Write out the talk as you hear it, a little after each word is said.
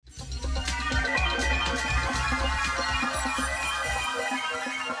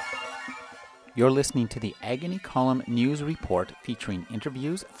You're listening to the Agony Column News Report featuring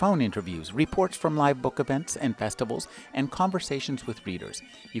interviews, phone interviews, reports from live book events and festivals, and conversations with readers.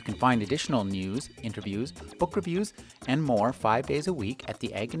 You can find additional news, interviews, book reviews, and more 5 days a week at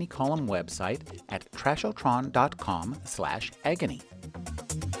the Agony Column website at trashotron.com/agony.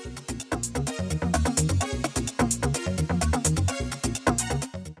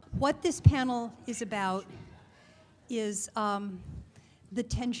 What this panel is about is the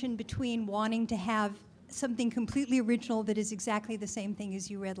tension between wanting to have something completely original that is exactly the same thing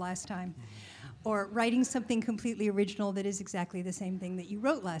as you read last time, or writing something completely original that is exactly the same thing that you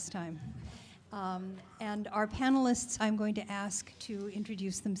wrote last time. And our panelists, I'm going to ask to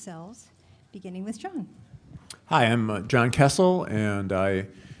introduce themselves, beginning with John. Hi, I'm John Kessel, and I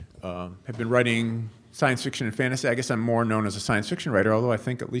have been writing science fiction and fantasy. I guess I'm more known as a science fiction writer, although I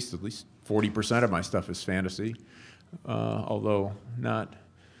think at least 40% of my stuff is fantasy. Although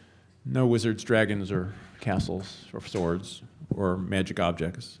no wizards, dragons, or castles, or swords, or magic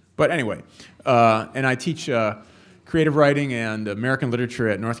objects. But anyway, and I teach creative writing and American literature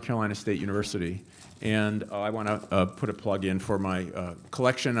at North Carolina State University. And I want to put a plug in for my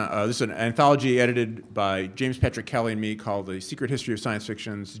collection. This is an anthology edited by James Patrick Kelly and me called The Secret History of Science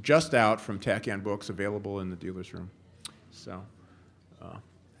Fiction. It's just out from Tachyon Books, available in the dealer's room. So,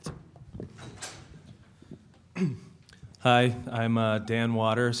 Hi, I'm Dan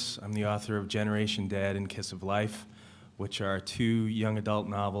Waters. I'm the author of Generation Dad and Kiss of Life, which are 2 young adult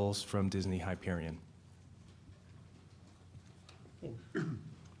novels from Disney Hyperion.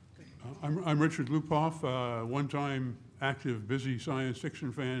 I'm Richard Lupoff, one-time active, busy science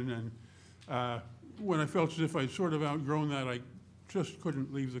fiction fan, and when I felt as if I'd sort of outgrown that, I just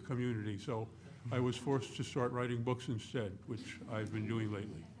couldn't leave the community, so I was forced to start writing books instead, which I've been doing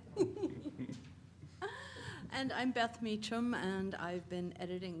lately. And I'm Beth Meacham, and I've been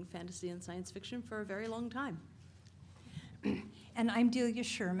editing fantasy and science fiction for a very long time. And I'm Delia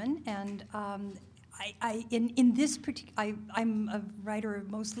Sherman, and I'm a writer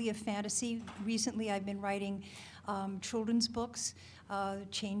mostly of fantasy. Recently, I've been writing children's books.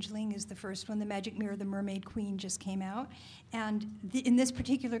 Changeling is the first one. The Magic Mirror, The Mermaid Queen just came out. And in this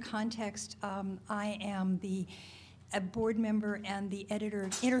particular context, I am a board member and the editor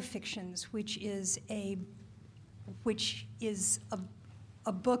of Interfictions, which is a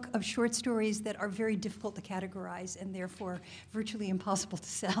book of short stories that are very difficult to categorize and therefore virtually impossible to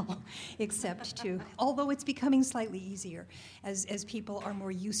sell, although it's becoming slightly easier as people are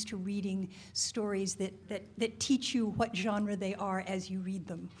more used to reading stories that teach you what genre they are as you read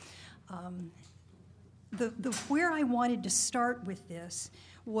them. Where I wanted to start with this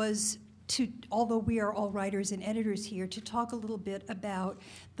was although we are all writers and editors here, to talk a little bit about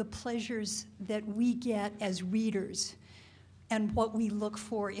the pleasures that we get as readers and what we look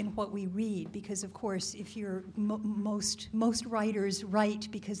for in what we read. Because, of course, if you're most writers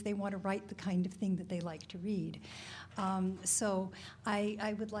write because they want to write the kind of thing that they like to read. So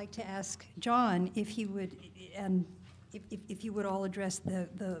I would like to ask John if he would, and if you would all address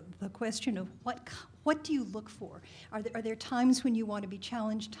the question of what do you look for? Are there times when you want to be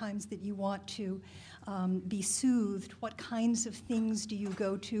challenged, times that you want to be soothed? What kinds of things do you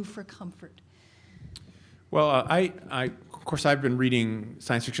go to for comfort? well, of course, I've been reading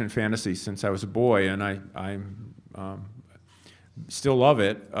science fiction and fantasy since I was a boy, and I still love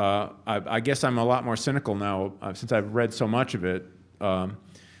it. I guess I'm a lot more cynical now since I've read so much of it. I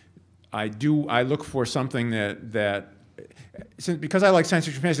look for something that because I like science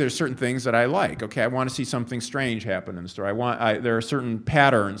fiction fantasy, there's certain things that I like. Okay, I want to see something strange happen in the story. There are certain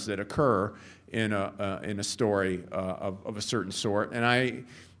patterns that occur in a story of a certain sort, and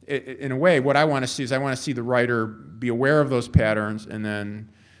in a way, what I want to see is I want to see the writer be aware of those patterns and then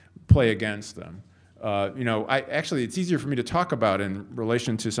play against them. It's easier for me to talk about in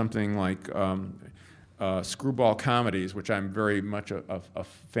relation to something like screwball comedies, which I'm very much a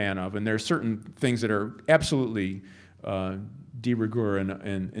fan of, and there are certain things that are absolutely de rigueur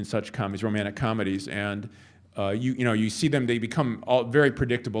in such comedies, romantic comedies, and you see them; they become all very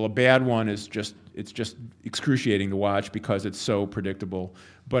predictable. A bad one is just excruciating to watch because it's so predictable.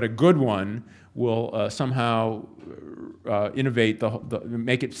 But a good one will somehow innovate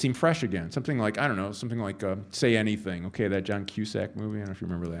make it seem fresh again. Something like Say Anything. Okay, that John Cusack movie. I don't know if you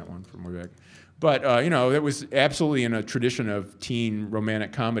remember that one from way back. But it was absolutely in a tradition of teen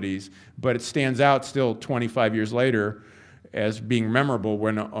romantic comedies. But it stands out still 25 years later as being memorable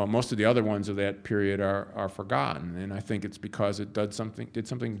when most of the other ones of that period are forgotten. And I think it's because it did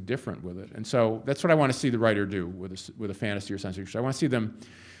something different with it. And so that's what I want to see the writer do with a fantasy or science fiction. I want to see them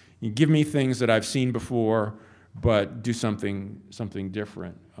give me things that I've seen before, but do something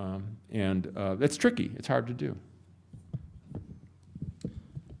different. And that's tricky. It's hard to do.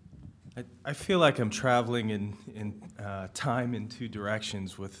 I feel like I'm traveling in time in two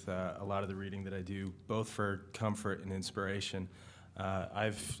directions with a lot of the reading that I do, both for comfort and inspiration.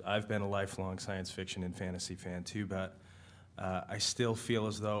 I've been a lifelong science fiction and fantasy fan too, but I still feel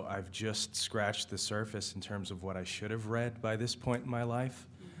as though I've just scratched the surface in terms of what I should have read by this point in my life.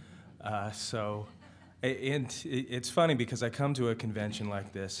 And it's funny because I come to a convention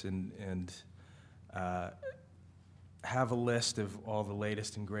like this and have a list of all the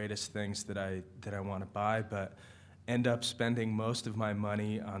latest and greatest things that I want to buy, but end up spending most of my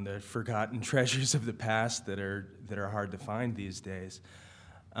money on the forgotten treasures of the past that are hard to find these days.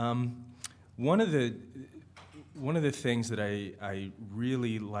 One of the things that I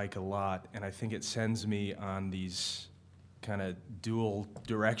really like a lot, and I think it sends me on these kind of dual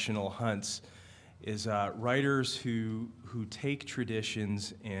directional hunts, is writers who take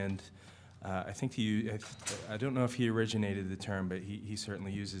traditions and I think I don't know if he originated the term, but he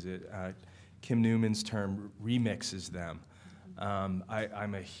certainly uses it. Kim Newman's term remixes them.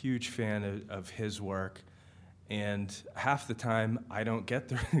 I'm a huge fan of his work, and half the time I don't get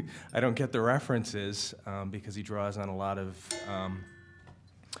the references because he draws on a lot of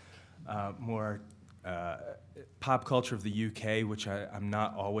more pop culture of the UK, which I'm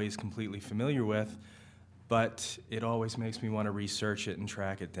not always completely familiar with. But it always makes me want to research it and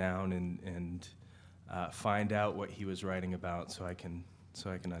track it down and find out what he was writing about, so I can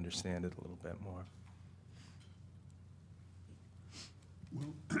understand it a little bit more.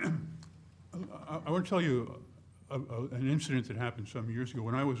 Well, I want to tell you an incident that happened some years ago.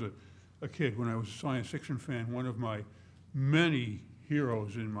 When I was a kid, when I was a science fiction fan, one of my many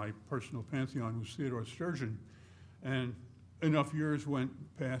heroes in my personal pantheon was Theodore Sturgeon. And enough years went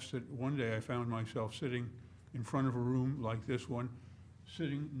past that one day I found myself sitting in front of a room like this one,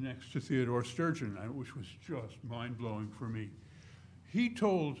 sitting next to Theodore Sturgeon, which was just mind-blowing for me. He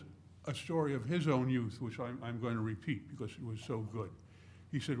told a story of his own youth, which I'm going to repeat because it was so good.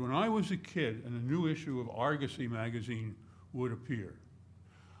 He said, when I was a kid and a new issue of Argosy magazine would appear,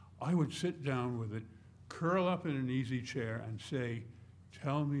 I would sit down with it, curl up in an easy chair and say,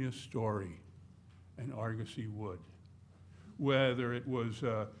 "Tell me a story," and Argosy would. Whether it was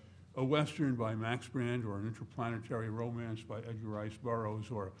a Western by Max Brand or an interplanetary romance by Edgar Rice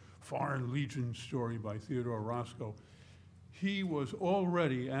Burroughs or a Foreign Legion story by Theodore Roscoe, he was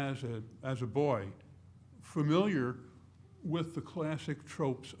already, as a boy, familiar with the classic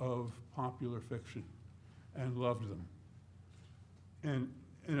tropes of popular fiction and loved them. And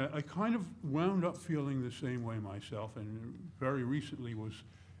I kind of wound up feeling the same way myself, and very recently was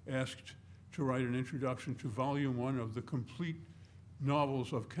asked to write an introduction to Volume 1 of the complete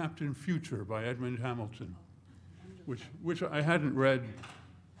novels of Captain Future by Edmund Hamilton, which I hadn't read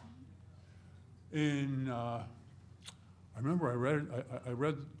in, I remember I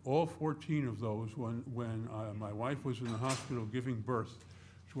read all 14 of those when my wife was in the hospital giving birth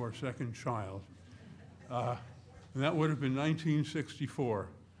to our second child. And that would have been 1964.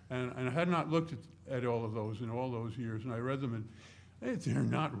 And I had not looked at all of those in all those years, and I read them, and they're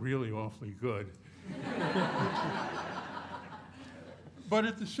not really awfully good. But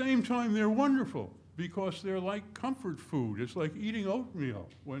at the same time, they're wonderful because they're like comfort food. It's like eating oatmeal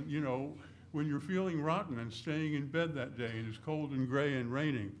when you're feeling rotten and staying in bed that day and it's cold and gray and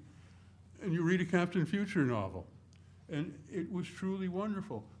raining, and you read a Captain Future novel. And it was truly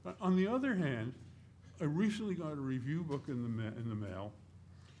wonderful. On the other hand, I recently got a review book in the mail.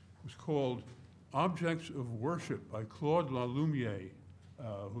 It was called Objects of Worship by Claude Lalumiere,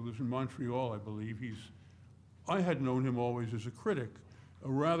 who lives in Montreal, I believe. I had known him always as a critic, a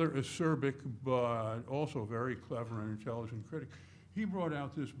rather acerbic but also very clever and intelligent critic. He brought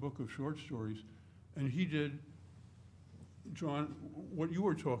out this book of short stories, and he did, John, what you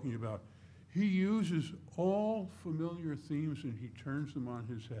were talking about. He uses all familiar themes and he turns them on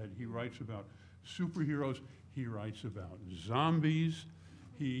his head. He writes about superheroes. He writes about zombies.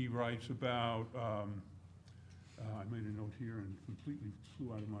 He writes about, I made a note here and completely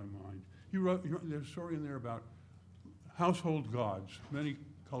flew out of my mind. There's a story in there about household gods. Many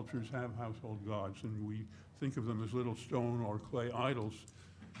cultures have household gods, and we think of them as little stone or clay idols.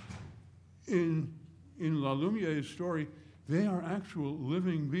 In Lalumiere's story, they are actual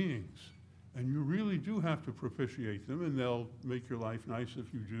living beings, and you really do have to propitiate them, and they'll make your life nice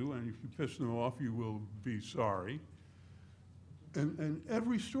if you do, and if you piss them off, you will be sorry. And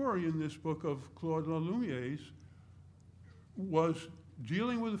every story in this book of Claude Lalumiere's was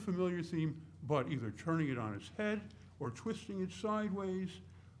dealing with a familiar theme, but either turning it on its head or twisting it sideways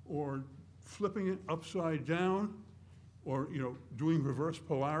or flipping it upside down, or doing reverse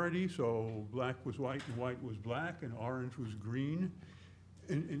polarity, so black was white and white was black and orange was green.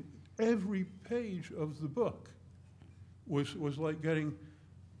 And every page of the book was like getting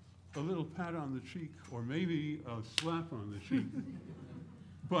a little pat on the cheek, or maybe a slap on the cheek.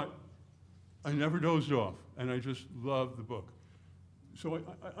 But I never dozed off, and I just loved the book. So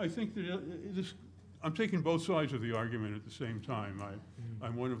I think that I'm taking both sides of the argument at the same time.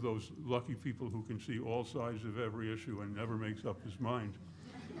 I'm one of those lucky people who can see all sides of every issue and never makes up his mind.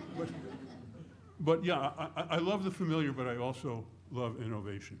 But yeah, I love the familiar, but I also love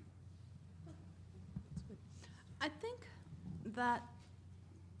innovation. I think that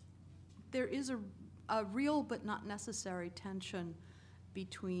there is a real but not necessary tension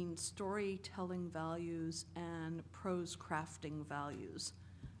between storytelling values and prose crafting values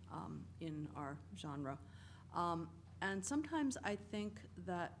in our genre. And sometimes I think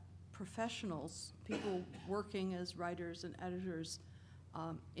that professionals, people working as writers and editors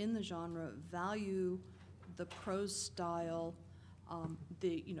in the genre, value the prose style,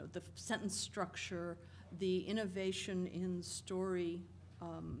 the sentence structure, the innovation in story,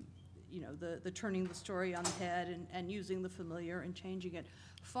 the turning the story on the head and using the familiar and changing it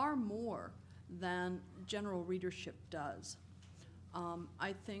far more than general readership does.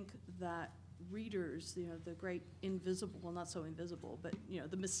 I think that readers, the great invisible, well, not so invisible, but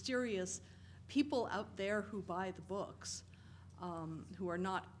the mysterious people out there who buy the books, who are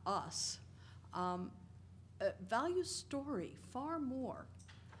not us, value story far more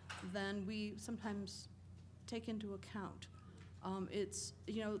than we sometimes take into account. It's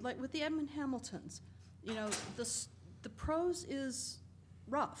like with the Edmund Hamiltons, the prose is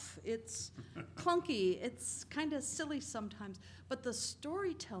rough, it's clunky, it's kind of silly sometimes, but the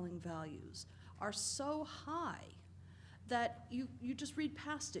storytelling values are so high that you just read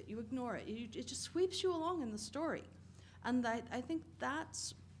past it, you ignore it, it just sweeps you along in the story. And I think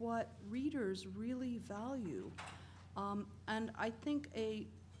that's what readers really value. And I think a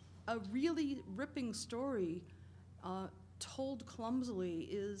really ripping story told clumsily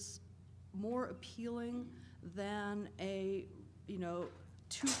is more appealing than a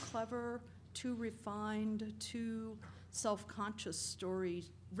too clever, too refined, too self-conscious story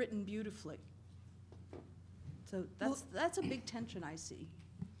written beautifully. So that's a big tension I see.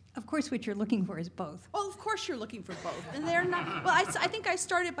 Of course, what you're looking for is both. Well, of course you're looking for both, and they're not. Well, I think I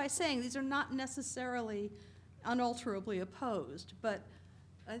started by saying these are not necessarily unalterably opposed, but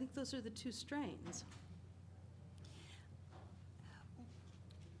I think those are the two strains.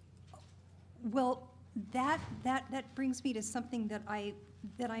 Well, that brings me to something that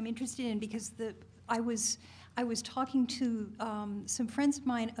I'm interested in, because I was talking to some friends of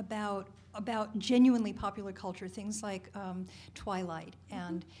mine about genuinely popular culture, things like Twilight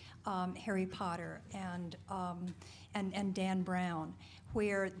and Harry Potter and Dan Brown,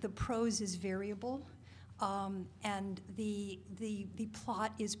 where the prose is variable. And the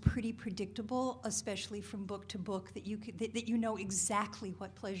plot is pretty predictable, especially from book to book, that you know exactly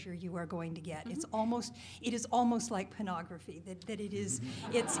what pleasure you are going to get. Mm-hmm. It is almost like pornography. It's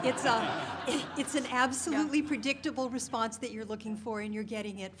an absolutely predictable response that you're looking for, and you're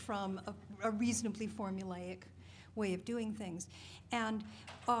getting it from a reasonably formulaic way of doing things. And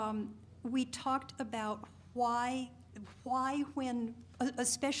we talked about why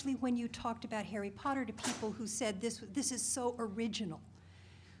especially when you talked about Harry Potter to people who said this is so original.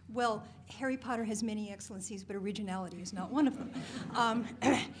 Well, Harry Potter has many excellencies, but originality is not one of them.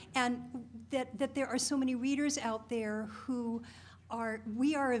 And that there are so many readers out there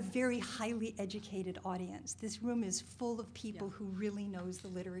we are a very highly educated audience. This room is full of people who really knows the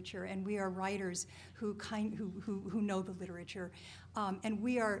literature, and we are writers who know the literature. And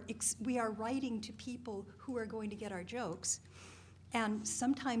we are writing to people who are going to get our jokes. And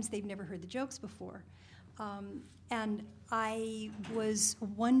sometimes they've never heard the jokes before. And I was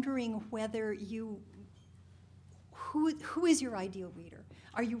wondering whether who is your ideal reader?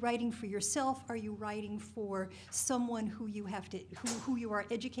 Are you writing for yourself? Are you writing for someone who you are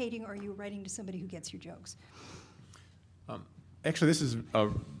educating? Or are you writing to somebody who gets your jokes? Actually, this is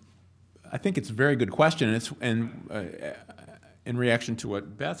I think it's a very good question. In reaction to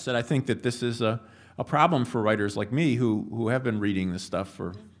what Beth said, I think that this is a problem for writers like me who have been reading this stuff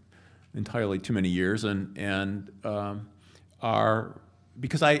for entirely too many years and are,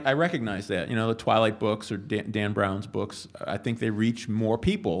 because I recognize that, the Twilight books or Dan Brown's books, I think they reach more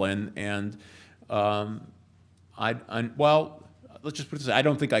people well, let's just put it this way, I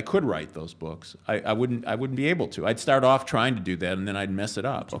don't think I could write those books. I wouldn't be able to. I'd start off trying to do that and then I'd mess it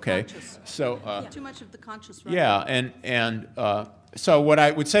up. Okay, Conscious. So too much of the conscious writing. yeah, and so what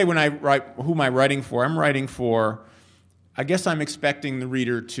I would say when I write, who am I writing for? I'm writing for, I guess I'm expecting the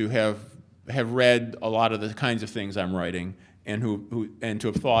reader to have read a lot of the kinds of things I'm writing, and and to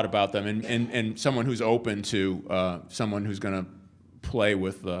have thought about them, and someone who's open to someone who's going to play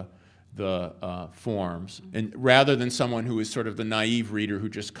with the forms, and rather than someone who is sort of the naive reader who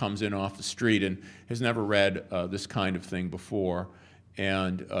just comes in off the street and has never read this kind of thing before.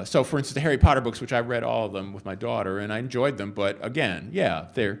 And so, for instance, the Harry Potter books, which I read all of them with my daughter, and I enjoyed them. But again, yeah,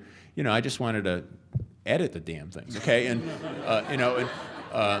 they're, I just wanted to edit the damn things, okay? And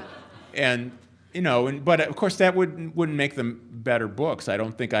but of course that wouldn't make them better books. I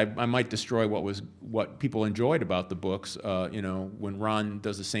don't think I might destroy what people enjoyed about the books. When Ron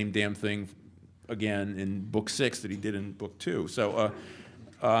does the same damn thing again in book 6 that he did in book 2. So,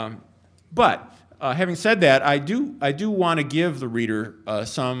 but having said that, I do want to give the reader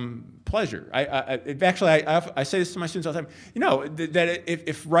some pleasure. I say this to my students all the time. That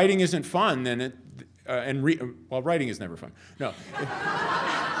if writing isn't fun, then writing is never fun. No.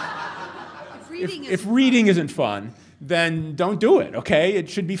 If reading isn't fun, then don't do it, okay? It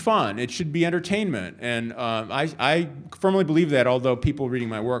should be fun. It should be entertainment. And I firmly believe that, although people reading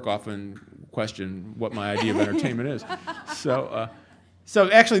my work often question what my idea of entertainment is. So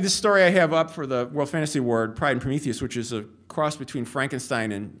actually, this story I have up for the World Fantasy Award, Pride and Prometheus, which is a cross between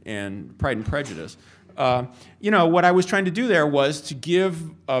Frankenstein and Pride and Prejudice. What I was trying to do there was to give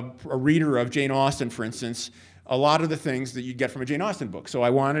a reader of Jane Austen, for instance, a lot of the things that you'd get from a Jane Austen book. So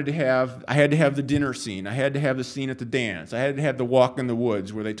I had to have the dinner scene. I had to have the scene at the dance. I had to have the walk in the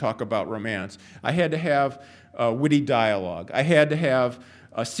woods where they talk about romance. I had to have witty dialogue. I had to have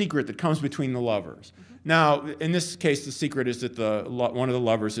a secret that comes between the lovers. Now, in this case, the secret is that one of the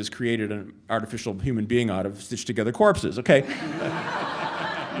lovers has created an artificial human being out of stitched together corpses, okay?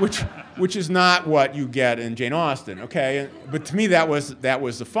 Which is not what you get in Jane Austen, okay? But to me, that was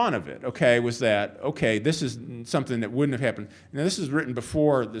the fun of it, okay? This is something that wouldn't have happened. Now, this is written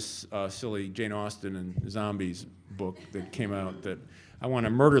before this silly Jane Austen and Zombies book that came out that I want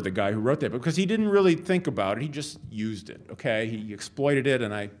to murder the guy who wrote that, because he didn't really think about it. He just used it, okay? He exploited it,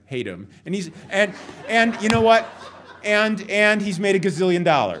 and I hate him. And you know what? And he's made $1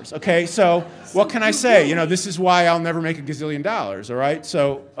 gazillion, okay? So what can I say? This is why I'll never make $1 gazillion, all right?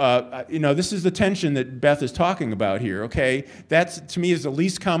 So, this is the tension that Beth is talking about here, okay? That, to me, is the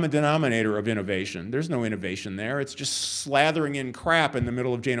least common denominator of innovation. There's no innovation there. It's just slathering in crap in the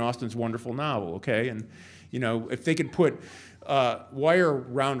middle of Jane Austen's wonderful novel, okay? And, if they could put wire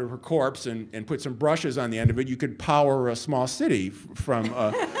around her corpse and put some brushes on the end of it, you could power a small city from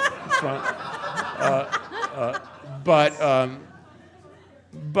But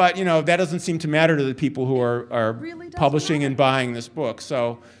that doesn't seem to matter to the people who are really publishing matter. And buying this book.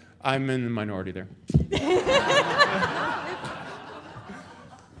 So I'm in the minority there. It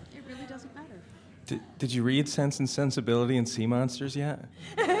really doesn't matter. Did you read Sense and Sensibility and Sea Monsters yet?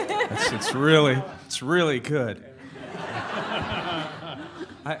 It's really good.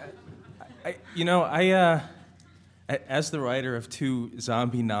 As the writer of 2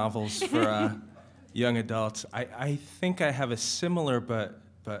 zombie novels for young adults, I think I have a similar but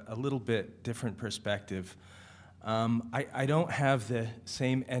a little bit different perspective. I don't have the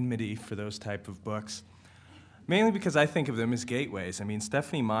same enmity for those type of books, mainly because I think of them as gateways. I mean,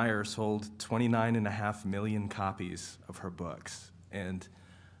 Stephenie Meyer sold 29.5 million copies of her books, and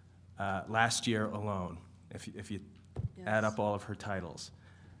last year alone, if you add up all of her titles.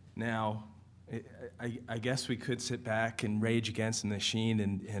 Now, I guess we could sit back and rage against the machine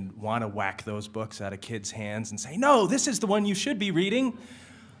and want to whack those books out of kids' hands and say, no, this is the one you should be reading.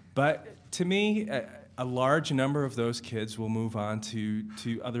 But to me, a large number of those kids will move on to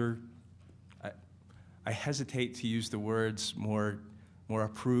other, I hesitate to use the words more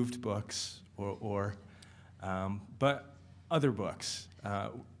approved books but other books,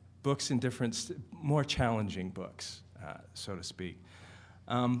 books in different, more challenging books, so to speak.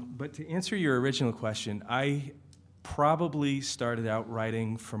 But to answer your original question, I probably started out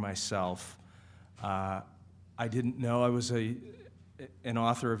writing for myself. I didn't know I was an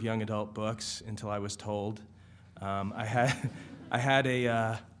author of young adult books until I was told. I had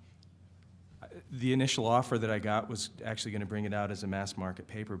the initial offer that I got was actually going to bring it out as a mass market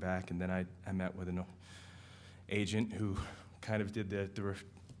paperback, and then I met with an agent who kind of did the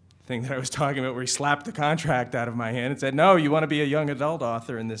thing that I was talking about, where he slapped the contract out of my hand and said, no, you want to be a young adult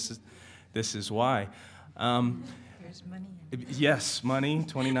author, and this is why. There's money. Yes, money,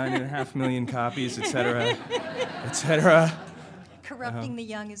 29.5 million copies, et cetera, et cetera. Corrupting the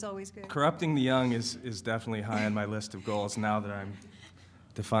young is always good. Corrupting the young is definitely high on my list of goals now that I'm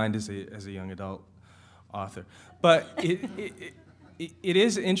defined as a young adult author. But It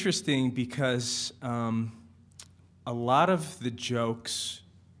is interesting because a lot of the jokes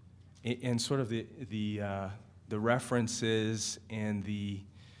and sort of the references and the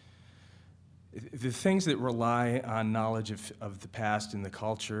things that rely on knowledge of the past and the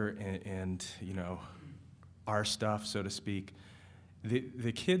culture and you know, our stuff, so to speak,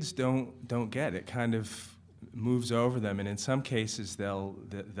 the kids don't get it. Kind of moves over them, and in some cases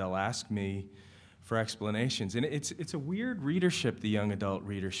they'll ask me for explanations. And it's a weird readership, the young adult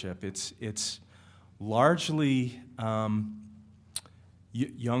readership. It's largely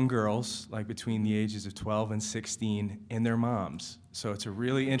young girls, like between the ages of 12 and 16, and their moms. So it's a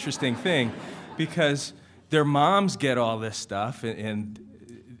really interesting thing because their moms get all this stuff, and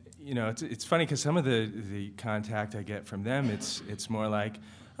you know, it's funny because some of the contact I get from them, it's more like,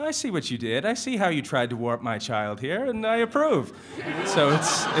 I see what you did. I see how you tried to warp my child here, and I approve. So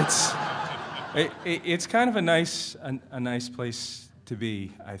it's kind of a nice place to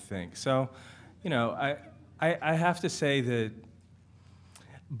be, I think. So, you know, I have to say that,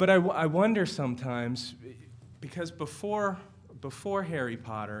 but I wonder sometimes, because before Harry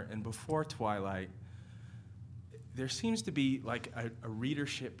Potter and before Twilight, there seems to be like a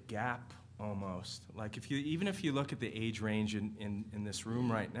readership gap almost. Like even if you look at the age range in this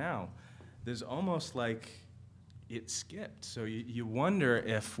room right now, there's almost like it skipped. So you wonder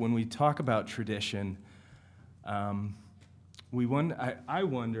if when we talk about tradition, I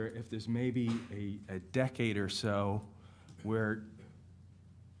wonder if there's maybe a decade or so where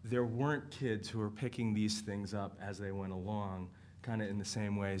there weren't kids who were picking these things up as they went along, kind of in the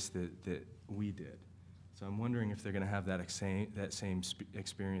same ways that we did. So I'm wondering if they're going to have that same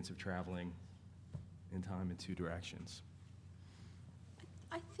experience of traveling in time in two directions.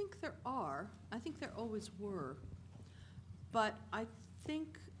 I think there are. I think there always were. But I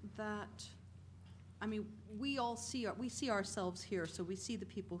think that, I mean, we see ourselves here, so we see the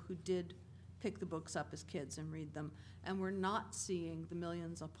people who did pick the books up as kids and read them, and we're not seeing the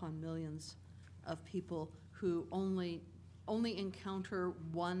millions upon millions of people who only encounter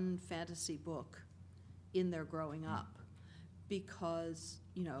one fantasy book in their growing up, because,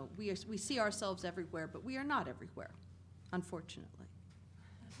 you know, we see ourselves everywhere, but we are not everywhere, unfortunately.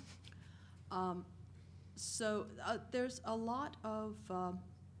 So there's a lot of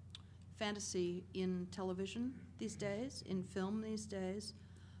fantasy in television these days, in film these days.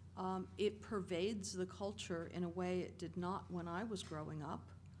 It pervades the culture in a way it did not when I was growing up.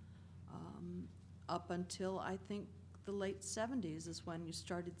 Up until, I think, the late 70s is when you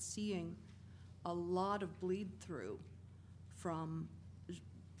started seeing a lot of bleed-through from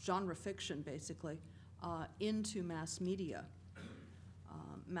genre fiction, basically, into mass media.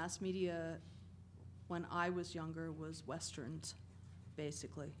 Mass media, when I was younger, was Westerns,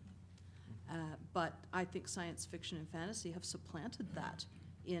 basically. But I think science fiction and fantasy have supplanted that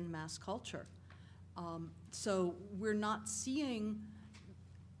in mass culture. So we're not seeing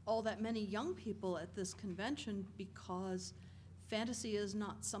all that many young people at this convention because fantasy is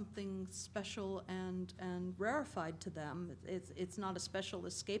not something special and rarefied to them. It's not a special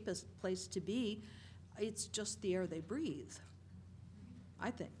escapist place to be. It's just the air they breathe,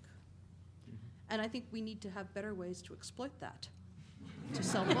 I think. And I think we need to have better ways to exploit that, to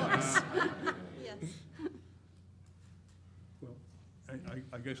sell books. Yes. Well,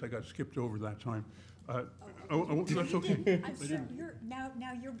 I guess I got skipped over that time. That's okay. So now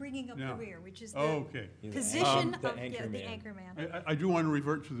you're bringing up career, which is the okay. position The of the anchorman. anchorman. I do want to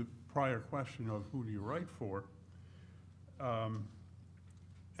revert to the prior question of who do you write for.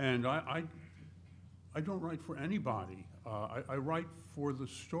 And I don't write for anybody. I write for the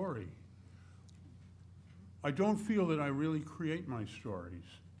story. I don't feel that I really create my stories.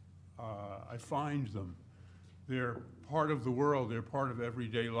 I find them. They're part of the world. They're part of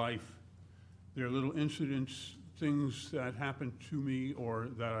everyday life. They're little incidents, things that happen to me or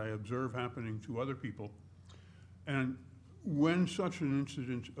that I observe happening to other people. And when such an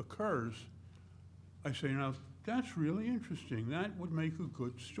incident occurs, I say, now, that's really interesting. That would make a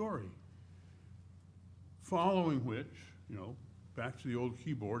good story. Following which, you know, back to the old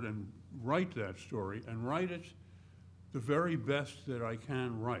keyboard and write that story and write it the very best that I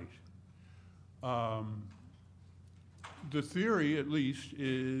can write. The theory, at least,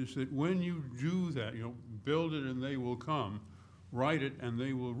 is that when you do that, you know, build it and they will come, write it and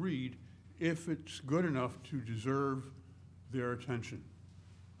they will read, if it's good enough to deserve their attention.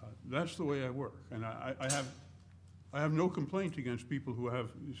 That's the way I work, and I have no complaint against people who have,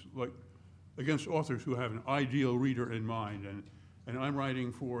 like, against authors who have an ideal reader in mind, and I'm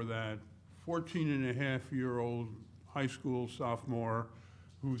writing for that 14-and-a-half-year-old high school sophomore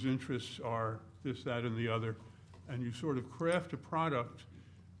whose interests are this, that, and the other. and you sort of craft a product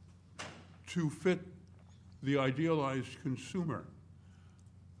to fit the idealized consumer.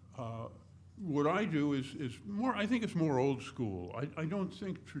 What I do is more, I think it's more old school. I don't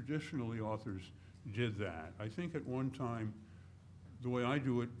think traditionally authors did that. I think at one time, the way I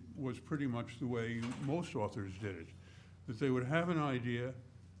do it was pretty much the way most authors did it. That they would have an idea,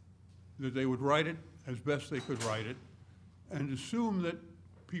 that they would write it as best they could write it, and assume that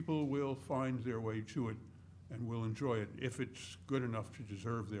people will find their way to it and will enjoy it if it's good enough to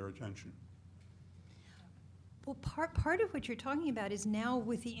deserve their attention. Well, part of what you're talking about is now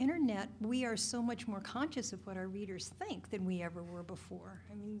with the internet, we are so much more conscious of what our readers think than we ever were before.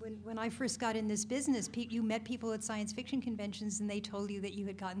 I mean, when I first got in this business, you met people at science fiction conventions and they told you that you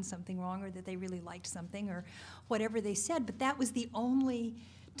had gotten something wrong or that they really liked something or whatever they said, but that was the only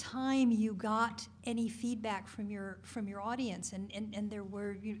time you got any feedback from your audience, and there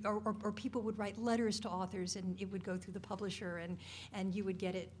were or people would write letters to authors and it would go through the publisher and you would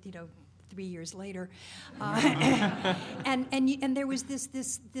get it 3 years later, and there was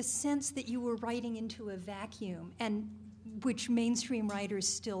this sense that you were writing into a vacuum, and which mainstream writers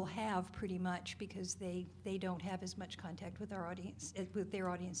still have pretty much because they don't have as much contact with their audience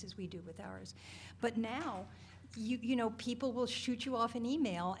as we do with ours. But now, you know, people will shoot you off an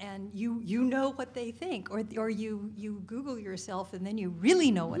email and you know what they think, or you Google yourself and then you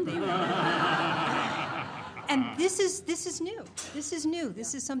really know what they think. And this is new. This is new.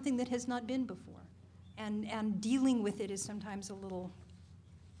 This is something that has not been before, and dealing with it is sometimes a little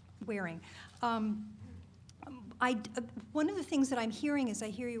wearing. One of the things that I'm hearing as I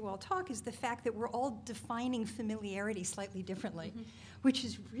hear you all talk is the fact that we're all defining familiarity slightly differently, which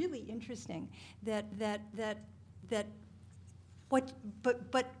is really interesting. But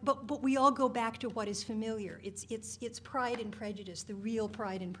we all go back to what is familiar. It's Pride and Prejudice, the real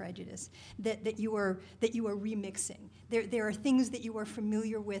Pride and Prejudice that you are remixing. There are things that you are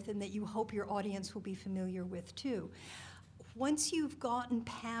familiar with and that you hope your audience will be familiar with too. Once you've gotten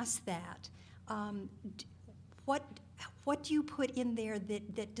past that, what do you put in there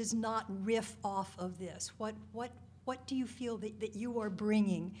that does not riff off of this? What do you feel that you are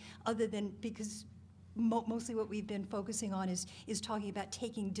bringing other than, because mostly what we've been focusing on is talking about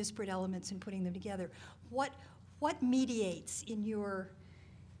taking disparate elements and putting them together. What mediates in your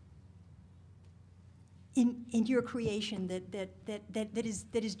creation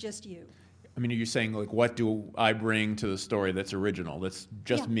that is just you? I mean, are you saying, like, what do I bring to the story that's original? That's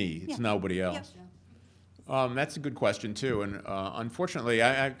just me. It's nobody else. Yeah. That's a good question too, and unfortunately,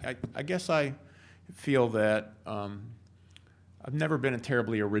 I guess I feel that I've never been a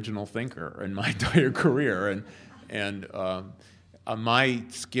terribly original thinker in my entire career, and my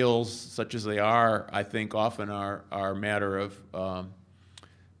skills, such as they are, I think often are a matter of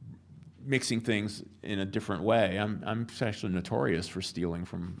mixing things in a different way. I'm actually notorious for stealing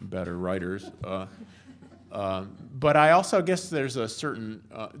from better writers, but I also guess there's a certain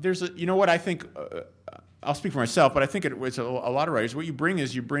you know what I think. I'll speak for myself, but I think it's a lot of writers. What you bring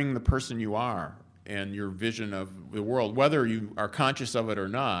is you bring the person you are and your vision of the world, whether you are conscious of it or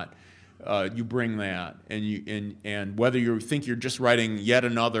not. You bring that, and whether you think you're just writing yet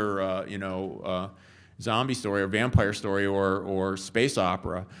another zombie story or vampire story or space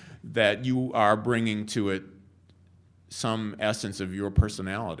opera, that you are bringing to it some essence of your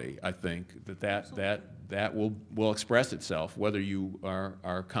personality. I think that will express itself, whether you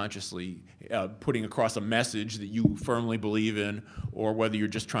are consciously putting across a message that you firmly believe in, or whether you're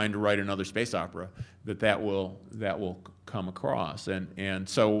just trying to write another space opera. That will come across, and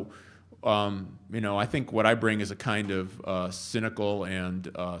so I think what I bring is a kind of cynical and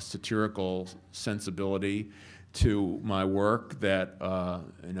satirical sensibility to my work that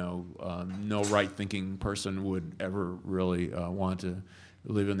no right-thinking person would ever really want to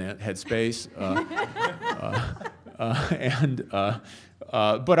live in that headspace,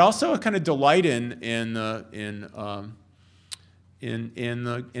 but also a kind of delight in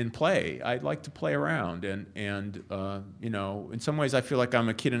play. I like to play around, and in some ways I feel like I'm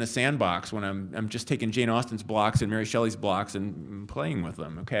a kid in a sandbox when I'm just taking Jane Austen's blocks and Mary Shelley's blocks and playing with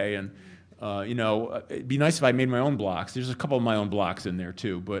them. Okay, and it'd be nice if I made my own blocks. There's a couple of my own blocks in there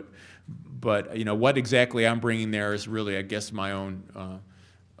too, but what exactly I'm bringing there is really, I guess, my own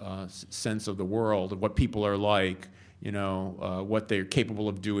sense of the world, of what people are like, what they're capable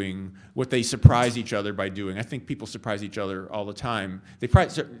of doing, what they surprise each other by doing. I think people surprise each other all the time.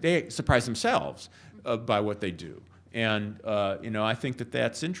 They surprise themselves by what they do, and I think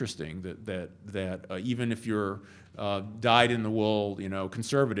that's interesting. That even if you're dyed-in-the-wool,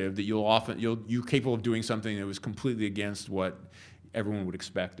 conservative, that you're capable of doing something that was completely against what everyone would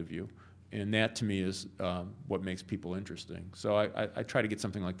expect of you. And that, to me, is what makes people interesting. So I try to get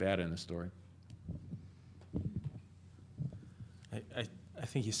something like that in the story. I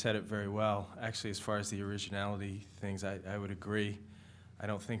think you said it very well. Actually, as far as the originality things, I would agree. I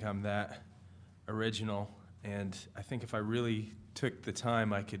don't think I'm that original, and I think if I really took the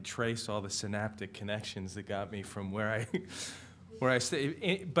time, I could trace all the synaptic connections that got me from where I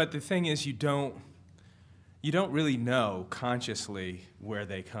stay. But the thing is, you don't really know consciously where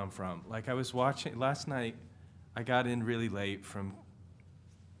they come from. Like I was watching last night, I got in really late from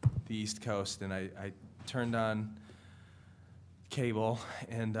the East Coast, and I turned on cable,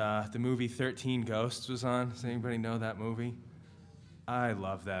 and the movie 13 Ghosts was on. Does anybody know that movie? I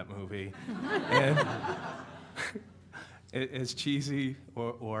love that movie. And as cheesy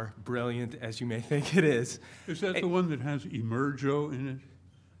or brilliant as you may think it is. Is that the one that has Emerjo in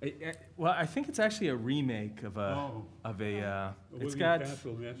it? Well, I think it's actually a remake of a. It's got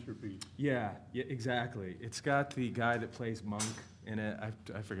Castle masterpiece. Yeah, exactly. It's got the guy that plays Monk in it.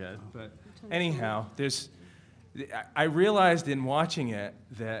 I forget, but anyhow, I realized in watching it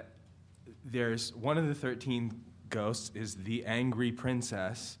that there's one of the 13 ghosts is the angry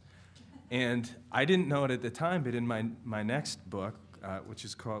princess, and I didn't know it at the time, but in my next book,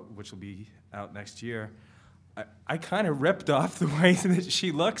 which will be out next year, I kind of ripped off the way that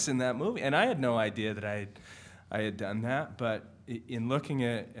she looks in that movie, and I had no idea that I had done that. But in looking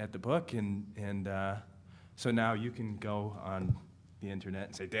at the book, and so now you can go on the internet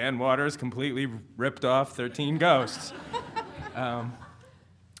and say Dan Waters completely ripped off 13 Ghosts.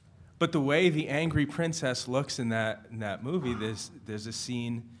 But the way the angry princess looks in that movie, there's a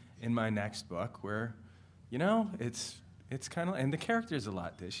scene in my next book where, it's kind of, and the character's a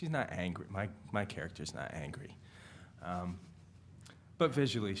lot. She's not angry. My character's not angry, but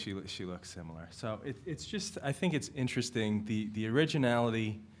visually she looks similar. So it's just, I think it's interesting. The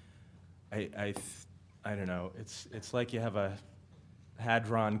originality. I don't know. It's like you have a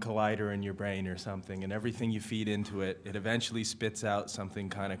Hadron Collider in your brain or something, and everything you feed into it, it eventually spits out something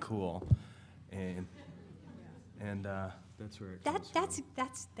kind of cool, and that's where it comes from.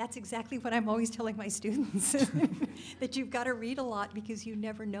 That's exactly what I'm always telling my students, that you've got to read a lot because you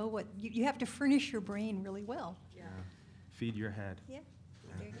never know what you have to furnish your brain really well. Yeah. Feed your head. Yeah,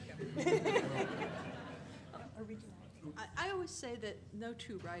 there you go. I always say that no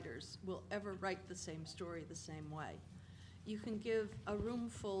two writers will ever write the same story the same way. You can give a room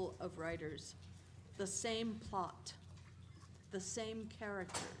full of writers the same plot, the same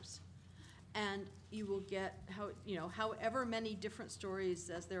characters, and you will get however many different stories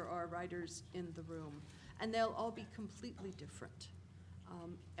as there are writers in the room, and they'll all be completely different.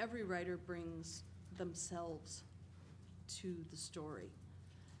 Every writer brings themselves to the story,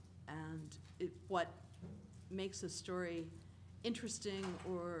 and what makes a story interesting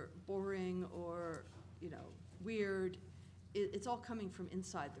or boring or weird, it's all coming from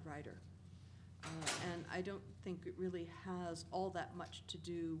inside the writer, and I don't think it really has all that much to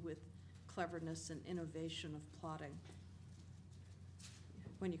do with cleverness and innovation of plotting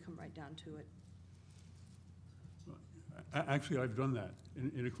when you come right down to it. Actually, I've done that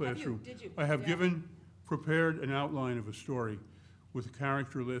in a classroom. Did you? I have prepared an outline of a story with a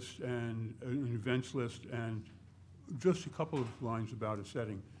character list and an events list and just a couple of lines about a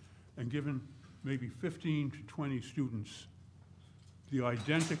setting, and given maybe 15 to 20 students the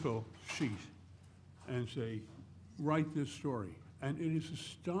identical sheet and say, write this story. And it is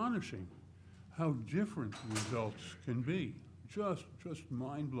astonishing how different the results can be. Just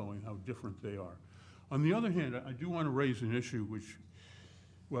mind-blowing how different they are. On the other hand, I do want to raise an issue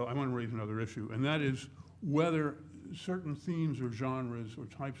I want to raise another issue, and that is whether certain themes or genres or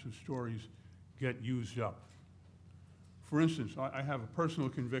types of stories get used up. For instance, I have a personal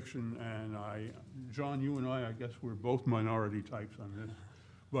conviction, and John, you and I guess we're both minority types on this,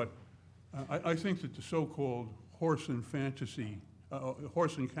 but I think that the so-called horse and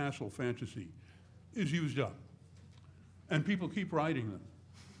castle fantasy is used up, and people keep writing them.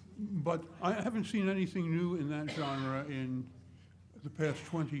 But I haven't seen anything new in that genre in the past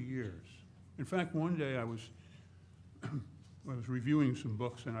 20 years. In fact, one day I was reviewing some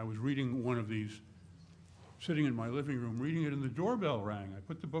books, and I was reading one of these, sitting in my living room, reading it, and the doorbell rang. I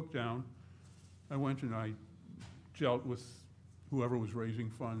put the book down. I went and I dealt with whoever was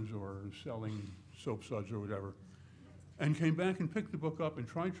raising funds or selling soap suds or whatever, and came back and picked the book up and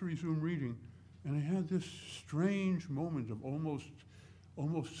tried to resume reading, and I had this strange moment of almost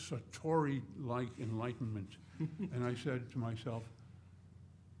Satori-like enlightenment. And I said to myself,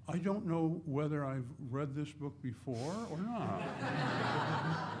 I don't know whether I've read this book before or not.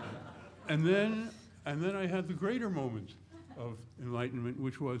 And then I had the greater moment of enlightenment,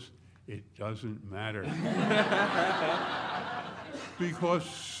 which was it doesn't matter. Because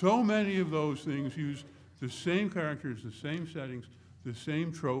so many of those things use the same characters, the same settings, the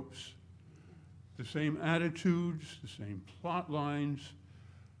same tropes, the same attitudes, the same plot lines.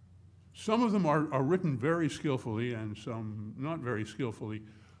 Some of them are written very skillfully and some not very skillfully,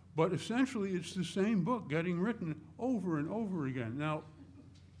 but essentially it's the same book getting written over and over again. Now,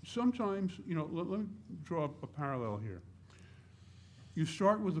 sometimes, let me draw a parallel here. You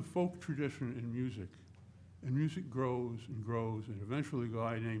start with a folk tradition in music, and music grows and grows, and eventually a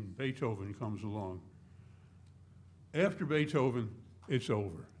guy named Beethoven comes along. After Beethoven, it's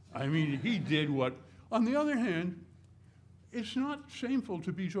over. I mean, he did what... On the other hand, it's not shameful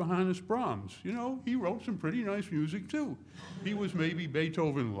to be Johannes Brahms. He wrote some pretty nice music, too. He was maybe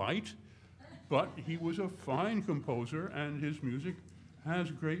Beethoven light, but he was a fine composer, and his music has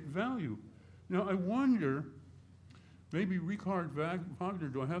great value. Now, I wonder, maybe Richard Wagner,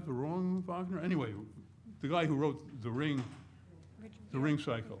 do I have the wrong Wagner? Anyway, the guy who wrote The Ring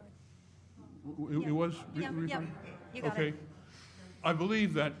Cycle. It was Richard? You got Okay. it. I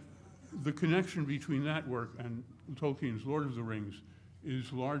believe that the connection between that work and Tolkien's Lord of the Rings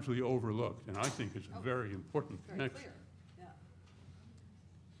is largely overlooked, and I think it's a very important connection.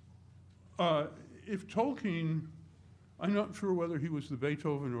 If Tolkien, I'm not sure whether he was the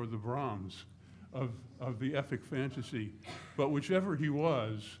Beethoven or the Brahms of the epic fantasy, but whichever he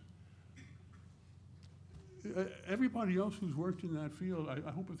was, everybody else who's worked in that field,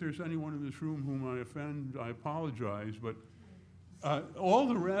 I hope if there's anyone in this room whom I offend, I apologize, but all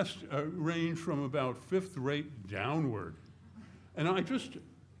the rest range from about fifth rate downward. And I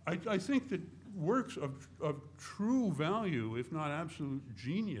think that works of true value, if not absolute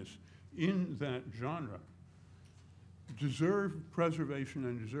genius, in that genre deserve preservation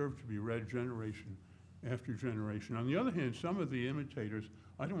and deserve to be read generation after generation. On the other hand, some of the imitators,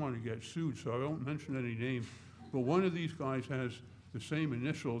 I don't want to get sued, so I won't mention any names, but one of these guys has the same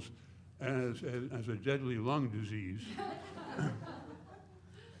initials as a deadly lung disease.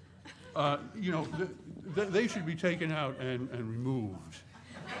 They should be taken out and removed.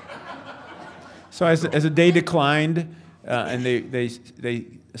 So as the day declined, and they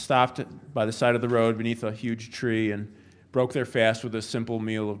stopped by the side of the road beneath a huge tree and broke their fast with a simple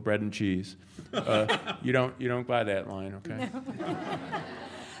meal of bread and cheese. You don't buy that line, okay? No.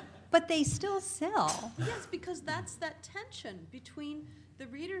 But they still sell. Yes, because that's that tension between the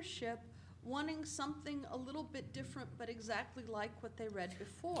readership wanting something a little bit different but exactly like what they read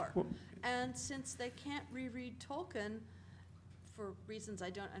before. And since they can't reread Tolkien, for reasons I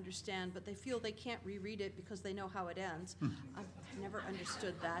don't understand, but they feel they can't reread it because they know how it ends. I've never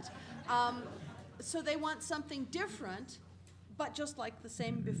understood that. So they want something different, but just like the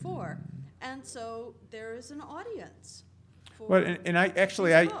same before. And so there is an audience. Well, and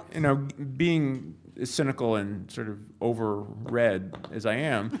I being as cynical and sort of overread as I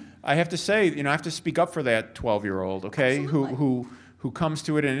am, I have to say, I have to speak up for that 12-year-old, okay, who comes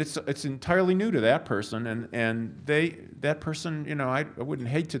to it, and it's entirely new to that person, and that person, I wouldn't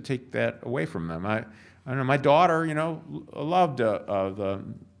hate to take that away from them. I don't know, my daughter, loved the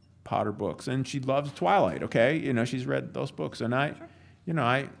Potter books, and she loves Twilight, okay, she's read those books, and I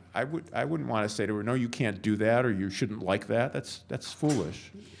wouldn't want to say to her, no, you can't do that, or you shouldn't like that. That's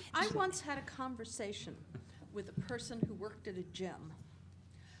foolish. I once had a conversation with a person who worked at a gym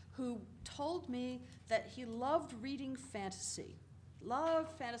who told me that he loved reading fantasy,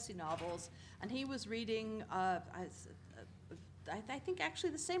 loved fantasy novels, and he was reading, I think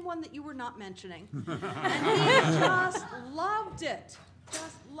actually the same one that you were not mentioning. And he just loved it.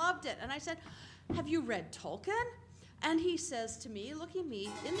 And I said, have you read Tolkien? And he says to me, looking me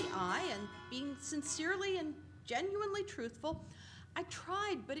in the eye and being sincerely and genuinely truthful, I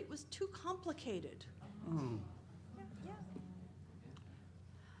tried, but it was too complicated. Oh. Yeah.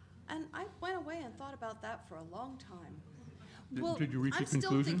 And I went away and thought about that for a long time. Did you reach a I'm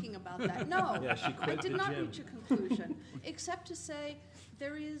conclusion? still thinking about that. No, Yeah, she quit I did the not gym. reach a conclusion, except to say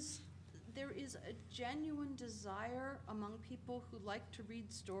there is a genuine desire among people who like to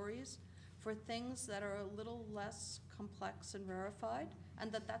read stories for things that are a little less complex and rarefied,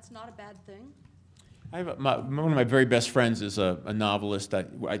 and that's not a bad thing. I have one of my very best friends is a novelist. I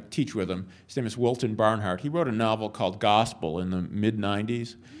teach with him. His name is Wilton Barnhart. He wrote a novel called Gospel in the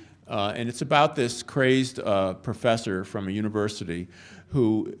mid-'90s, and it's about this crazed professor from a university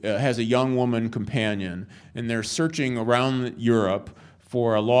who has a young woman companion, and they're searching around Europe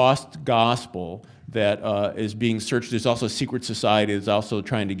for a lost gospel that is being searched. There's also a secret society that's also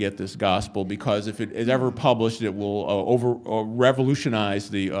trying to get this gospel, because if it is ever published, it will revolutionize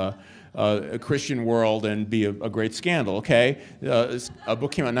the a Christian world and be a great scandal. Okay, a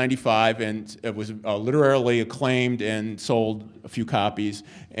book came out in '95 and it was literarily acclaimed and sold a few copies.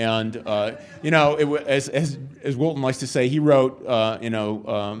 And as Wilton likes to say, he wrote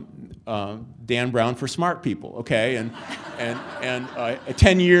Dan Brown for smart people. Okay, and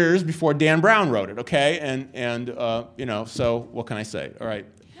 10 years before Dan Brown wrote it. Okay, so what can I say? All right.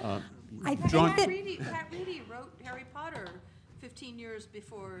 I think John- that Pat Reedy wrote Harry Potter 15 years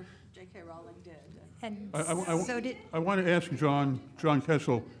before J.K. Rowling did. and I so did I want to ask John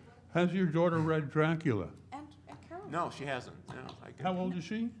Kessel, has your daughter read Dracula? And Carol. No, she hasn't. No, How old is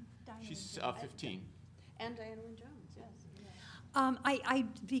she? She's 15. And Diana Wynne Jones, yes.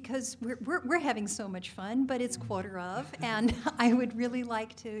 because we're having so much fun, but it's quarter of, and I would really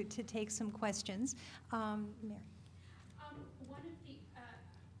like to take some questions. Mary. One of the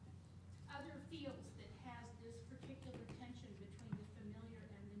other fields that has this particular tension between the familiar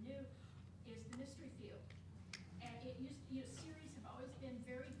and the new is the mystery field. And it used to, series have always been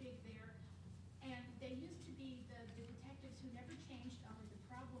very big there, and they used to be the detectives who never changed, only the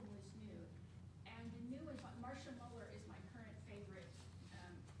problem was new. And the new is what Marcia Muller is my current favorite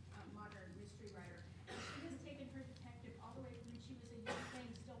modern mystery writer. She has taken her detective all the way from when she was a young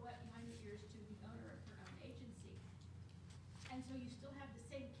thing, still wet behind the ears, to the owner of her own agency. And so you still have the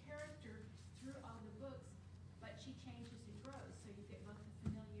same character through all the books, but she changes and grows. So you get both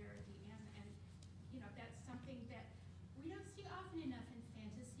the familiarity and that's something that we don't see often enough in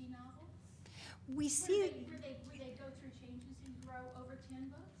fantasy novels. We see Where they go through changes and grow over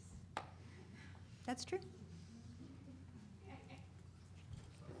 10 books. that's true.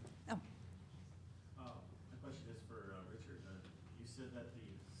 Oh, My question is for Richard. You said that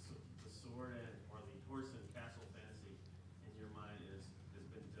the sword or the horse and castle fantasy in your mind has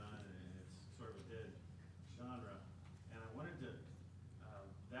been done and it's sort of a dead genre. And I wanted to,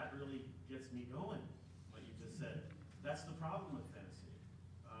 that really gets me going, what you just said. That's the problem with fantasy.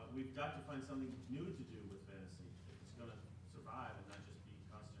 We've got to find something new to do with fantasy if it's going to survive and not just be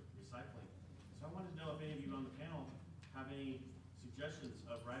constant recycling. So I wanted to know if any of you on the panel have any suggestions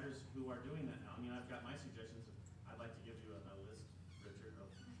of writers who are doing that now. I mean, I've got my suggestions. I'd like to give you a list, Richard, of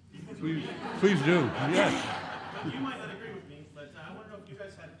people who Please do. Yes. But you might not agree with me, but I want to know if you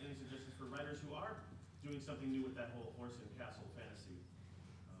guys had any suggestions for writers who are doing something new with that whole horse and castle fantasy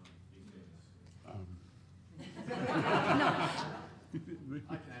these days.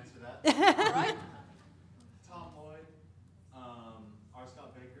 I can answer that. Right? Tom Lloyd, R.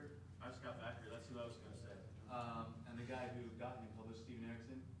 Scott Baker, I've Scott Backer, that's who I was going to say. and the guy who got me published, Steven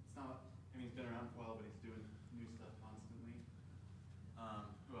Erickson. It's not, he's been around for a while, but he's doing new stuff constantly.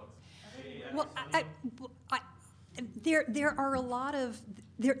 Who else? well, there are a lot of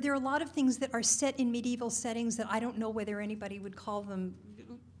there are a lot of things that are set in medieval settings that I don't know whether anybody would call them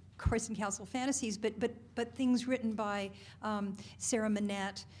horse and castle fantasies, but things written by Sarah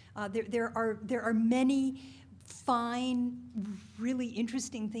Manette. There are many fine, really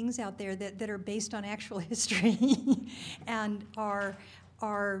interesting things out there that are based on actual history and are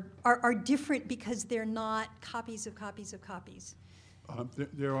different because they're not copies of copies of copies.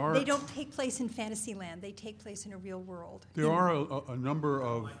 There are They don't take place in Fantasyland. They take place in a real world. there are a number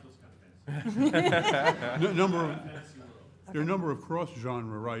of there are a number of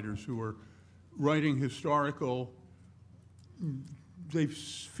cross-genre writers who are writing historical. They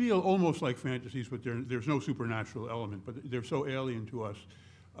feel almost like fantasies, but there's no supernatural element. But they're so alien to us,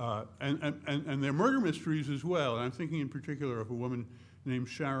 and they're murder mysteries as well. And I'm thinking in particular of a woman named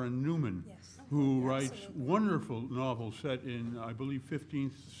Sharon Newman, Yes. who writes wonderful novels set in, I believe,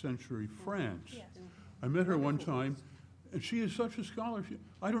 15th century France. Yes. I met her one time, and she is such a scholar.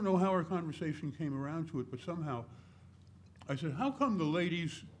 I don't know how our conversation came around to it, but somehow I said, how come the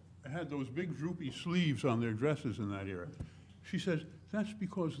ladies had those big droopy sleeves on their dresses in that era? She says, that's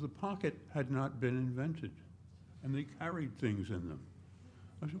because the pocket had not been invented, and they carried things in them.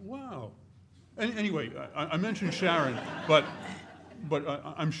 I said, wow. Anyway, I mentioned Sharon, but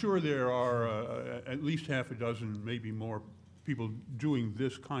I'm sure there are at least half a dozen, maybe more, people doing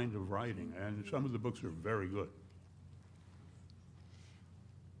this kind of writing, and some of the books are very good.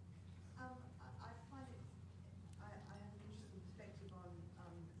 I find it, I have an interesting perspective on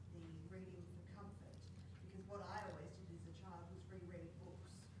the reading for comfort, because what I always did as a child was reread books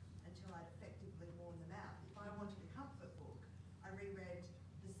until I'd effectively worn them out. If I wanted a comfort book, I reread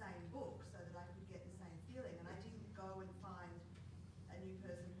the same book so that I could get the same feeling, and I didn't go and find a new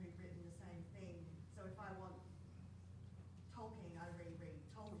person who'd written the same thing. So if I want Tolkien, I reread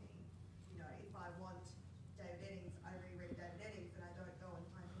Tolkien. You know, if I want David Eddings, I reread David Eddings, and I don't go and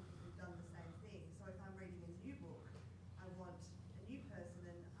find people who've done the same thing. So if I'm reading a new book, I want a new person,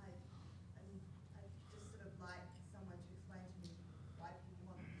 and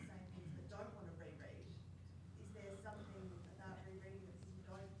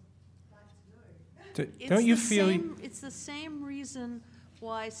Don't you feel? It's the same reason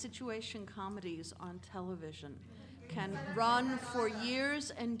why situation comedies on television can run for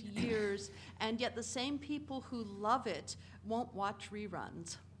years and years, and yet the same people who love it won't watch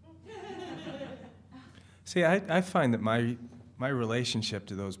reruns. See, I find that my relationship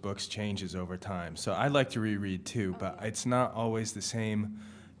to those books changes over time. So I like to reread too, but it's not always the same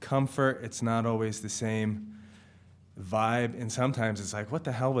comfort. It's not always the same vibe, and sometimes it's like, what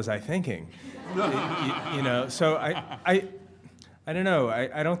the hell was I thinking? You know, so I don't know.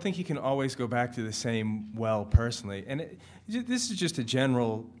 I don't think you can always go back to the same well personally. And this is just a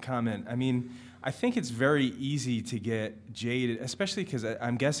general comment. I mean, I think it's very easy to get jaded, especially because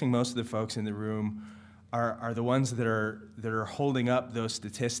I'm guessing most of the folks in the room are the ones that are holding up those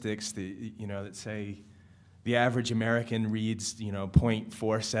statistics that say the average American reads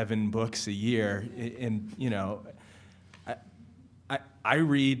 0.47 books a year, and I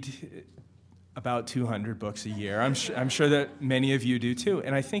read about 200 books a year. I'm sure that many of you do too,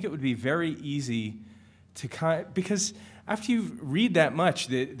 and I think it would be very easy to because after you read that much,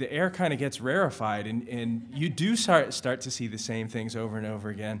 the air kind of gets rarefied, and you do start to see the same things over and over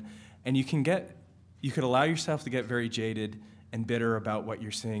again, and you could allow yourself to get very jaded and bitter about what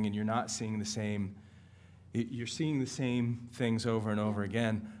you're seeing, and you're not seeing the same. You're seeing the same things over and over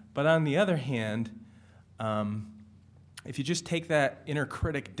again. But on the other hand, if you just take that inner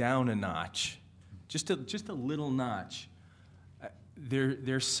critic down a notch, just a little notch,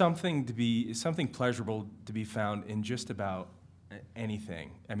 there's something pleasurable to be found in just about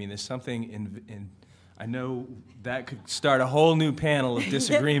anything. I mean, there's something in I know that could start a whole new panel of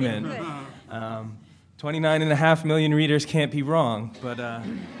disagreement. 29.5 million readers can't be wrong, but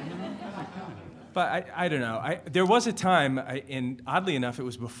I don't know. There was a time, and oddly enough, it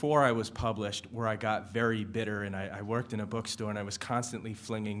was before I was published, where I got very bitter, and I worked in a bookstore, and I was constantly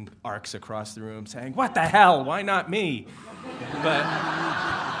flinging arcs across the room, saying, "What the hell? Why not me?"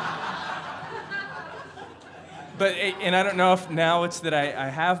 But I don't know if now it's that I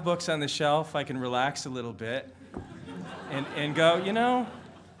have books on the shelf, I can relax a little bit, and go,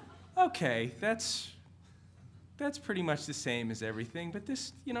 okay, that's pretty much the same as everything, but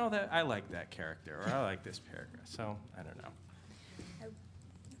this, that I like that character, or I like this paragraph, so I don't know.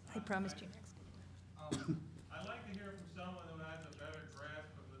 I promised you next. I'd like to hear from someone who has a better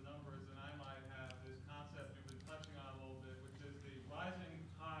grasp of the numbers than I might have, this concept you've been touching on a little bit, which is the rising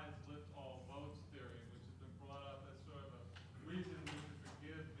tides lift all boats theory, which has been brought up as sort of a reason we should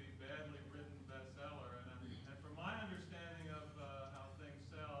forgive the badly written bestseller. And from my understanding of how things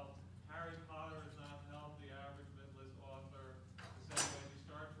sell, Harry Potter has not helped the average mid-list author the same way the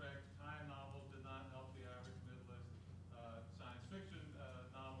Star Trek time novels did not help the average mid-list science fiction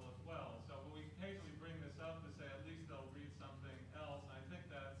novel as well. So we occasionally bring this up to say at least they'll read something else. I think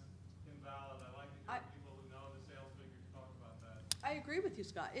that's invalid. I like to hear people who know the sales figures talk about that. I agree with you,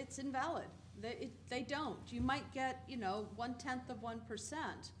 Scott. It's invalid. They don't. You might get, 1/10 of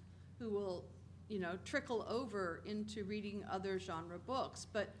 1% who will, trickle over into reading other genre books.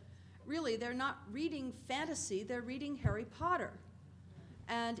 But really, they're not reading fantasy, they're reading Harry Potter.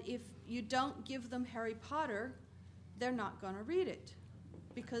 And if you don't give them Harry Potter, they're not going to read it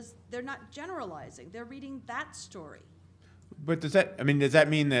because they're not generalizing. They're reading that story. But does that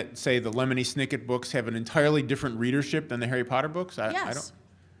mean that, say, the Lemony Snicket books have an entirely different readership than the Harry Potter books? Yes. I don't.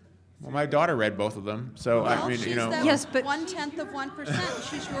 Well, my daughter read both of them, so Well, she's Yes, but 1/10 of 1%.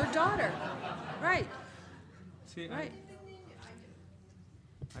 She's your daughter, right? See, Right.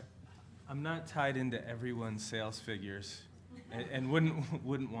 I'm not tied into everyone's sales figures, and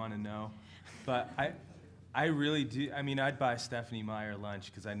wouldn't want to know, but I really do. I mean, I'd buy Stephenie Meyer lunch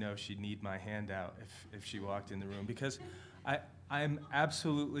because I know she'd need my handout if she walked in the room, because I'm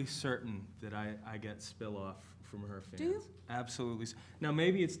absolutely certain that I get spill off from her fans. Do you? Absolutely. Now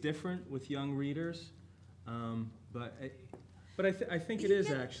maybe it's different with young readers, but I think it is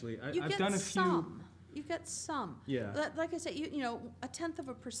actually. I've done a few. You get some. Yeah. Like I said, 1/10 of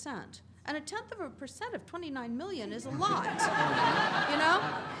 1%. And 1/10 of 1% of 29 million is a lot,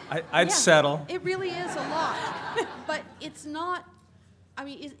 I'd Yeah, settle. It really is a lot. But it's not,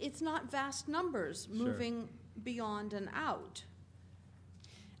 it's not vast numbers moving beyond and out.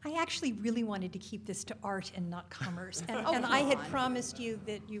 I actually really wanted to keep this to art and not commerce. And, Oh, and I had come on. promised you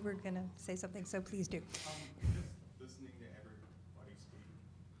that you were going to say something, so please do. Just listening to everybody speak,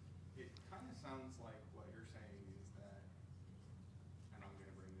 it kind of sounds like what you're saying is that, and I'm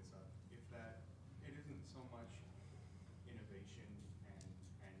going to bring this up, if that it isn't so much innovation and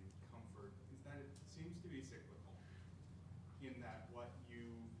comfort, is that it seems to be cyclical, in that what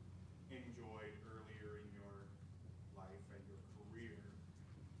you enjoyed earlier in your life and your career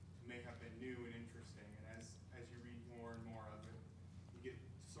may have been new and interesting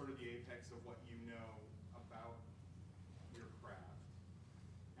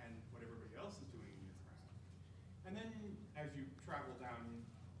travel down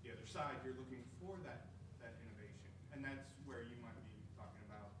the other side, you're looking for that innovation. And that's where you might be talking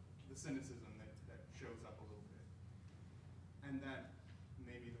about the cynicism that shows up a little bit. And that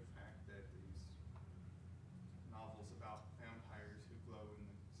maybe the fact that these novels about vampires who glow in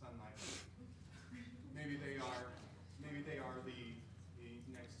the sunlight, maybe they are the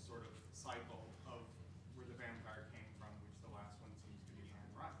next sort of cycle of where the vampire came from, which the last one seems to be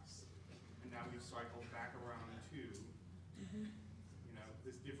Anne Rice. And now we've cycled back around to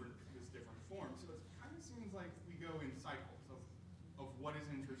this different form. So it kind of seems like we go in cycles of what is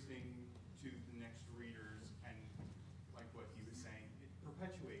interesting to the next readers, and like what he was saying, it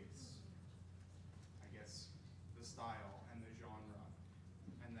perpetuates, I guess, the style and the genre,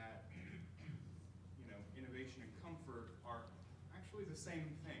 and that innovation and comfort are actually the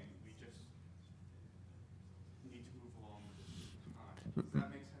same thing. We just need to move along with it. Does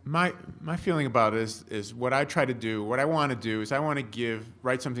that make sense? My feeling about it is what I try to do, what I want to do is I want to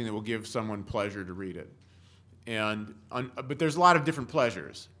write something that will give someone pleasure to read it. But there's a lot of different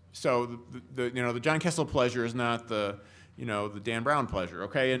pleasures. So the John Kessel pleasure is not the Dan Brown pleasure,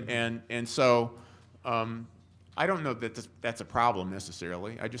 okay? And so I don't know that that's a problem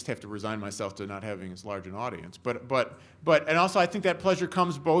necessarily. I just have to resign myself to not having as large an audience. But and also I think that pleasure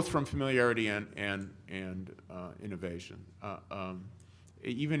comes both from familiarity and innovation.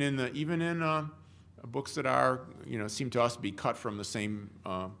 Even in books that are seem to us to be cut from the same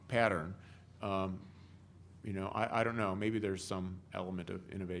pattern. I don't know. Maybe there's some element of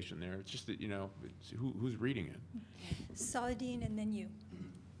innovation there. It's just that it's who's reading it. Saladin, and then you.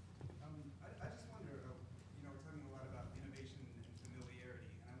 I just wonder. We're talking a lot about innovation and familiarity,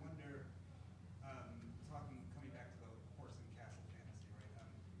 and I wonder, coming back to the horse and castle fantasy, right? I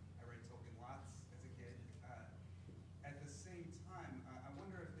read Tolkien lots as a kid. At the same time, I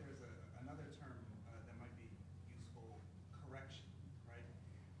wonder if there's another term that might be useful: correction, right?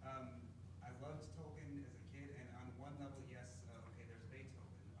 I loved Tolkien as a kid, and on one level, yes, there's Beethoven.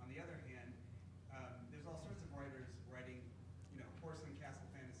 On the other hand, there's all sorts of writers writing, horse and castle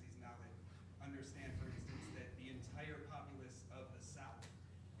fantasies now that understand, for instance, that the entire populace of the South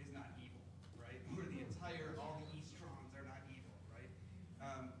is not evil, right? Or all the Eastrons are not evil, right?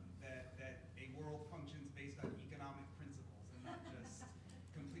 That a world functions based on economic principles and not just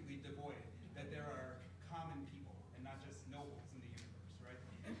completely devoid. That there are common people and not just nobles in the universe, right?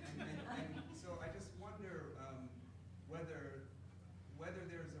 And so I just wonder whether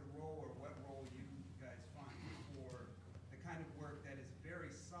there's a role, or what role you guys find for the kind of work that is very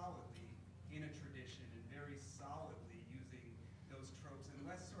solidly in a tradition and very solidly using those tropes and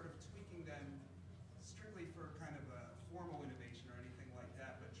less sort of tweaking them strictly for kind of a formal innovation or anything like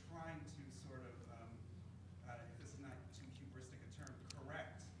that, but trying to sort of, if this is not too hubristic a term,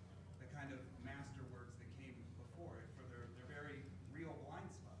 correct the kind of masterworks that came before it for their very real blind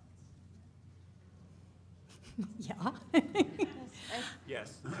spots. Yeah.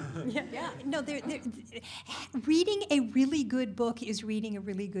 Yes. Yeah. No, reading a really good book is reading a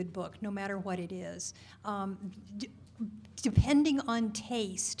really good book, no matter what it is. Depending on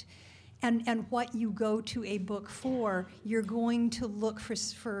taste and what you go to a book for, you're going to look for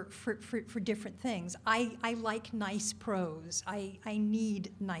different things. I like nice prose. I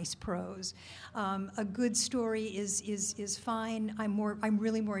need nice prose. A good story is fine. I'm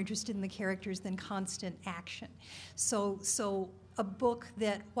really more interested in the characters than constant action. So a book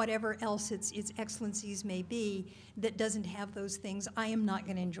that, whatever else its excellencies may be, that doesn't have those things, I am not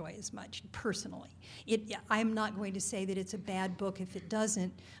going to enjoy as much, personally. I'm not going to say that it's a bad book if it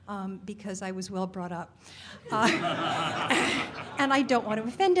doesn't, because I was well brought up. And I don't want to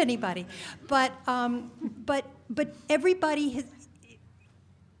offend anybody. But everybody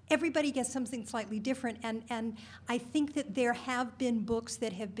gets something slightly different, and I think that there have been books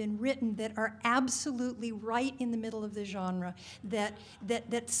that have been written that are absolutely right in the middle of the genre, that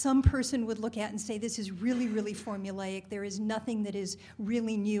some person would look at and say, this is really, really formulaic. There is nothing that is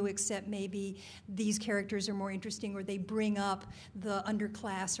really new, except maybe these characters are more interesting, or they bring up the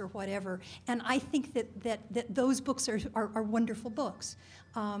underclass or whatever. And I think that those books are wonderful books.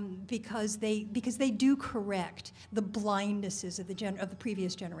 Because they do correct the blindnesses of the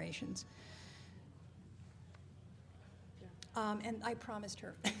previous generations. And I promised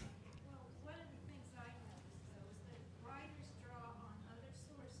her. Well, one of the things I noticed, though, is that writers draw on other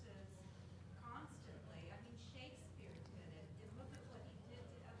sources constantly. I mean, Shakespeare did it. And look at what he did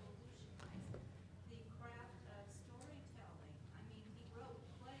to evolutionize the craft of storytelling. I mean, he wrote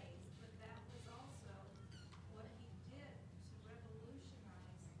plays, but that was also what he did to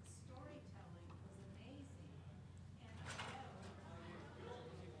revolutionize storytelling was amazing. And I know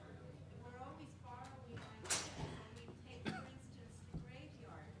we're always borrowing ideas. I mean, take, for instance,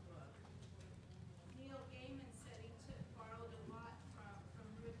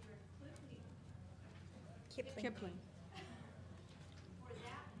 Kipling. For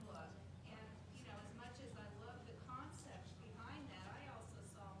that book, and, you know, as much as I love the concepts behind that, I also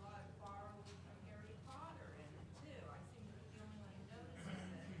saw a lot of borrowing from Harry Potter in it, too. I seem to be the only one who notices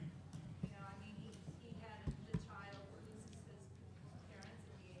it. You know, I mean, he had the child loses his parents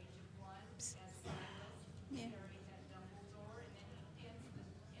at the age of 1 as Silas. Yeah. Harry had Dumbledore, and then he ends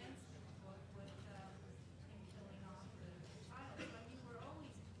the book with him killing off the child. So, I mean, we're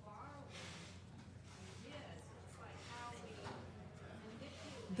always borrowing ideas. It's like how we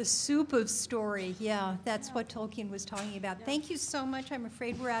manipulate. The soup of story, yeah, that's what Tolkien was talking about. Thank you so much. I'm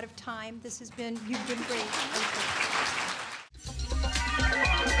afraid we're out of time. You've been great.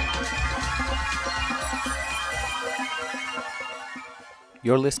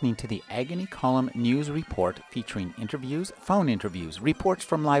 You're listening to the Agony Column News Report featuring interviews, phone interviews, reports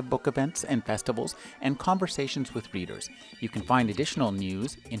from live book events and festivals, and conversations with readers. You can find additional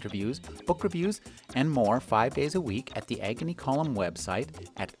news, interviews, book reviews, and more 5 days a week at the Agony Column website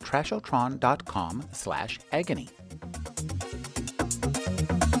at trashotron.com/agony.